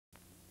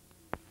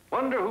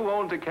Wonder who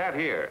owns a cat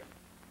here?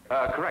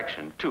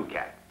 Correction, 2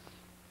 cats.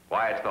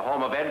 Why, it's the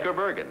home of Edgar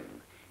Bergen.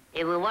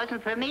 If it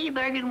wasn't for me,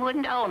 Bergen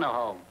wouldn't own a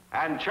home.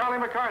 And Charlie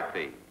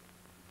McCarthy.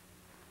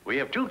 We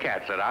have 2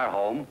 cats at our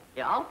home.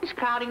 You're always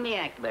crowding the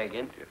act,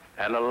 Bergen.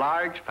 And a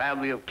large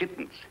family of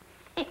kittens.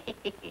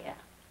 Yeah.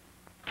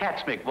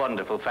 Cats make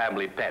wonderful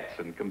family pets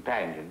and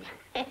companions.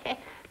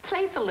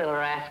 Playful little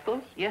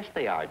rascals. Yes,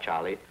 they are,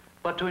 Charlie.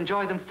 But to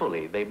enjoy them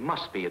fully, they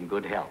must be in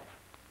good health.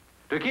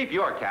 To keep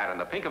your cat in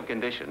the pink of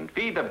condition,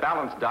 feed the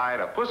balanced diet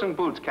of Puss in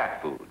Boots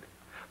cat food.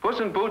 Puss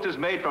in Boots is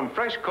made from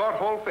fresh caught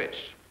whole fish.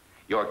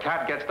 Your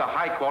cat gets the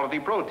high-quality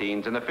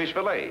proteins in the fish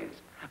fillets,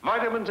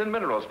 vitamins and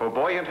minerals for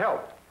buoyant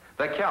health,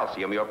 the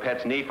calcium your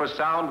pets need for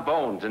sound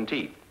bones and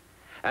teeth.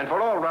 And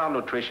for all-round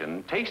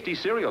nutrition, tasty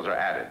cereals are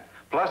added,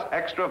 plus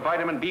extra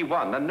vitamin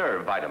B1, the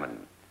nerve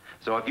vitamin.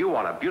 So if you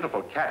want a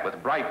beautiful cat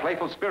with bright,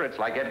 playful spirits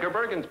like Edgar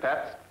Bergen's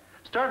pets,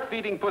 start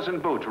feeding Puss in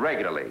Boots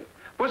regularly.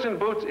 Puss in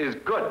Boots is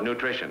good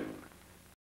nutrition.